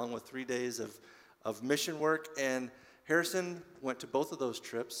adventure along with 3 days of mission work. And Harrison went to both of those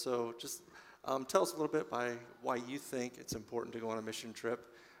trips. So just tell us a little bit by why you think it's important to go on a mission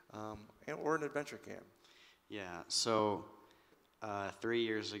trip or an adventure camp. Yeah, so 3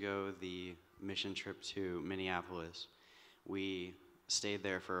 years ago, the mission trip to Minneapolis, we stayed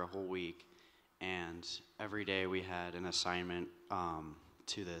there for a whole week, and every day we had an assignment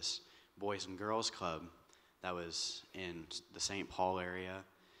to this Boys and Girls Club that was in the St. Paul area,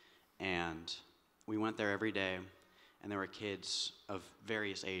 and we went there every day, and there were kids of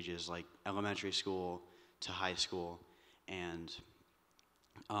various ages, like elementary school to high school, and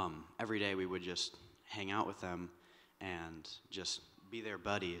every day we would just hang out with them and just be their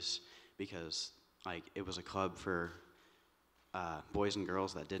buddies, because like it was a club for boys and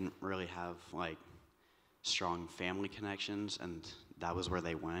girls that didn't really have like strong family connections, and that was where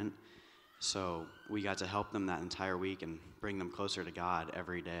they went. So we got to help them that entire week and bring them closer to God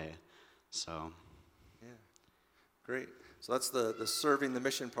every day. So yeah, great. So that's the serving the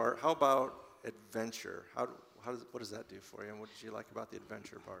mission part. How about adventure? What does that do for you, and what did you like about the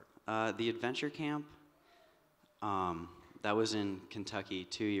adventure part? The adventure camp, that was in Kentucky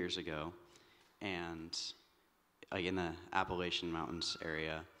 2 years ago, and like in the Appalachian Mountains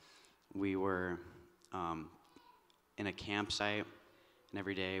area. We were in a campsite, and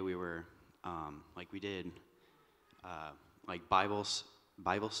every day we were we did like Bible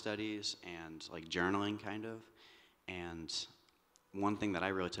studies and like journaling kind of. And one thing that I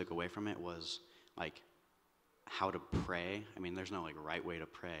really took away from it was like how to pray. I mean, there's no like right way to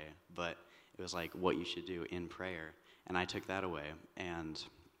pray, but it was like what you should do in prayer. And I took that away. And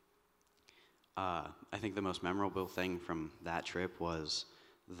I think the most memorable thing from that trip was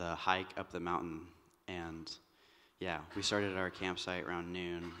the hike up the mountain. And yeah, we started at our campsite around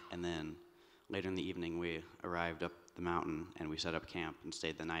noon, and then later in the evening we arrived up the mountain and we set up camp and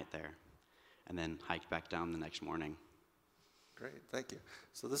stayed the night there, and then hiked back down the next morning. Great, thank you.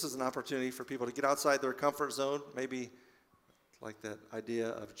 So this is an opportunity for people to get outside their comfort zone, maybe like that idea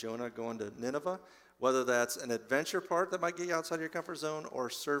of Jonah going to Nineveh, whether that's an adventure part that might get you outside your comfort zone or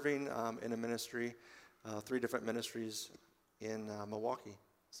serving in a ministry, 3 different ministries in Milwaukee.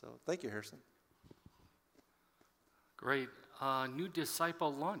 So thank you, Harrison. Great. New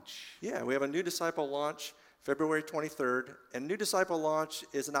Disciple Lunch. Yeah, we have a New Disciple Launch February 23rd. And New Disciple Launch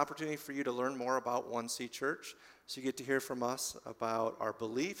is an opportunity for you to learn more about 1C Church. So you get to hear from us about our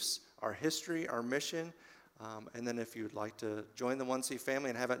beliefs, our history, our mission. And then if you'd like to join the 1C family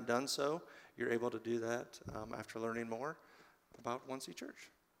and haven't done so, you're able to do that after learning more about 1C Church.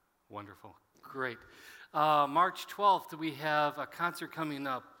 Wonderful. Great. March 12th, we have a concert coming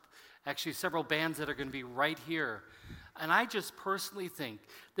up. Actually, several bands that are going to be right here. And I just personally think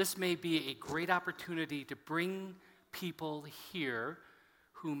this may be a great opportunity to bring people here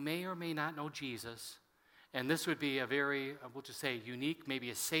who may or may not know Jesus. And this would be a very, we'll just say, unique,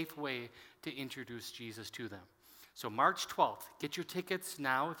 maybe a safe way to introduce Jesus to them. So March 12th, get your tickets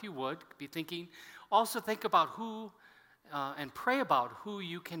now if you would. Be thinking. Also think about who and pray about who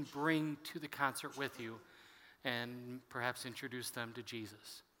you can bring to the concert with you and perhaps introduce them to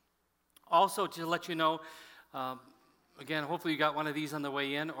Jesus. Also, to let you know, again, hopefully you got one of these on the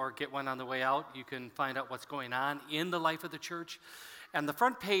way in or get one on the way out. You can find out what's going on in the life of the church. And the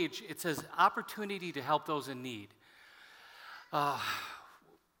front page, it says, opportunity to help those in need.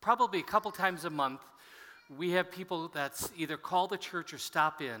 Probably a couple times a month, we have people that's either call the church or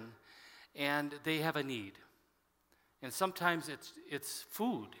stop in, and they have a need. And sometimes it's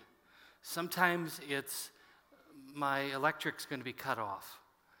food. Sometimes it's my electric's going to be cut off.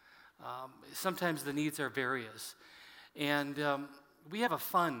 Sometimes the needs are various. And we have a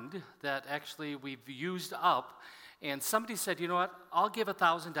fund that actually we've used up, and somebody said, you know what, I'll give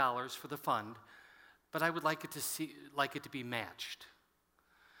 $1,000 for the fund, but I would like it to be matched.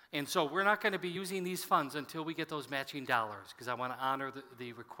 And so we're not going to be using these funds until we get those matching dollars, because I want to honor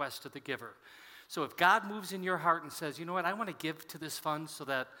the request of the giver. So if God moves in your heart and says, you know what, I want to give to this fund so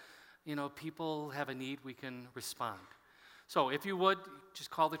that, people have a need, we can respond. So if you would, just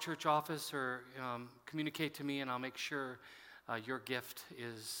call the church office or communicate to me, and I'll make sure your gift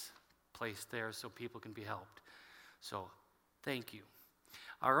is placed there so people can be helped. So thank you.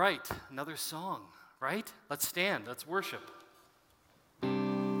 All right, another song. right? Let's stand. Let's worship.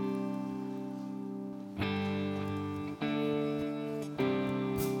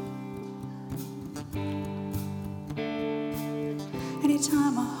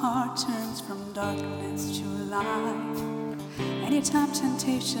 Anytime a heart turns from darkness to light, anytime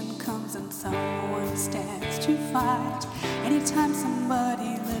temptation comes and someone stands to fight, anytime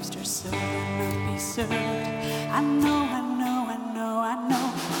somebody lifts their soul and not be served, I know,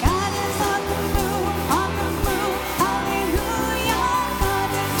 God is on the move, hallelujah.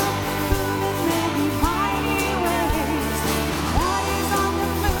 God is on the move in many mighty ways. God is on the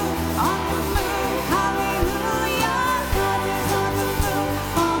move, hallelujah. God is on the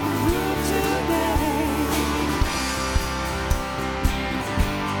move today.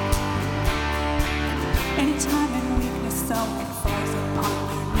 Anytime in weakness someone falls upon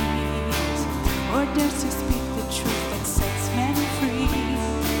their knees, or dares to speak the truth that sets men free.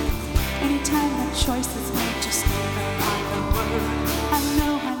 Anytime a choice is made to stand upon the word, I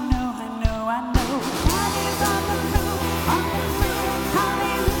know. God is on the move,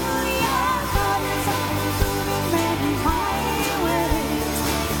 hallelujah. God is on the move in many mighty ways.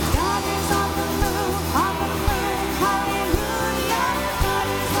 God is on the move, hallelujah. God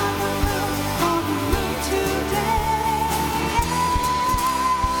is on the move today.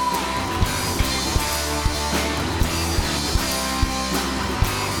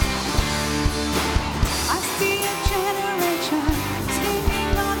 I see a generation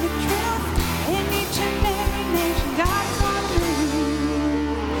sleeping on the truth. In each and every nation, God's on the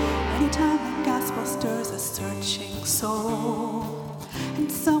move. Anytime the gospel stirs a searching soul,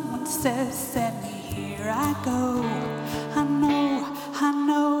 and someone says, "Send me," here I go. I know.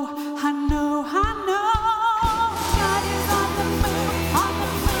 God is on the move,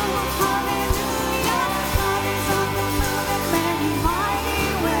 hallelujah. God is on the move in many mighty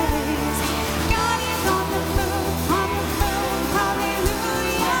ways. God is on the move,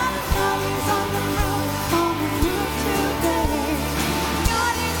 hallelujah. God is on the move today.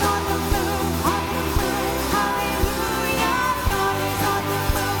 God is on the move, hallelujah. God is on the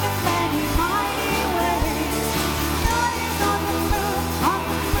move in many mighty ways. God is on the move,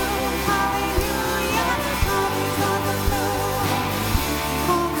 hallelujah. God is on the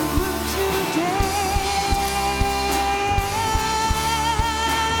move today.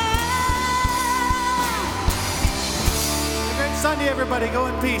 Have a great Sunday, everybody. Go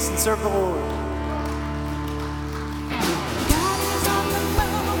in peace and serve the Lord.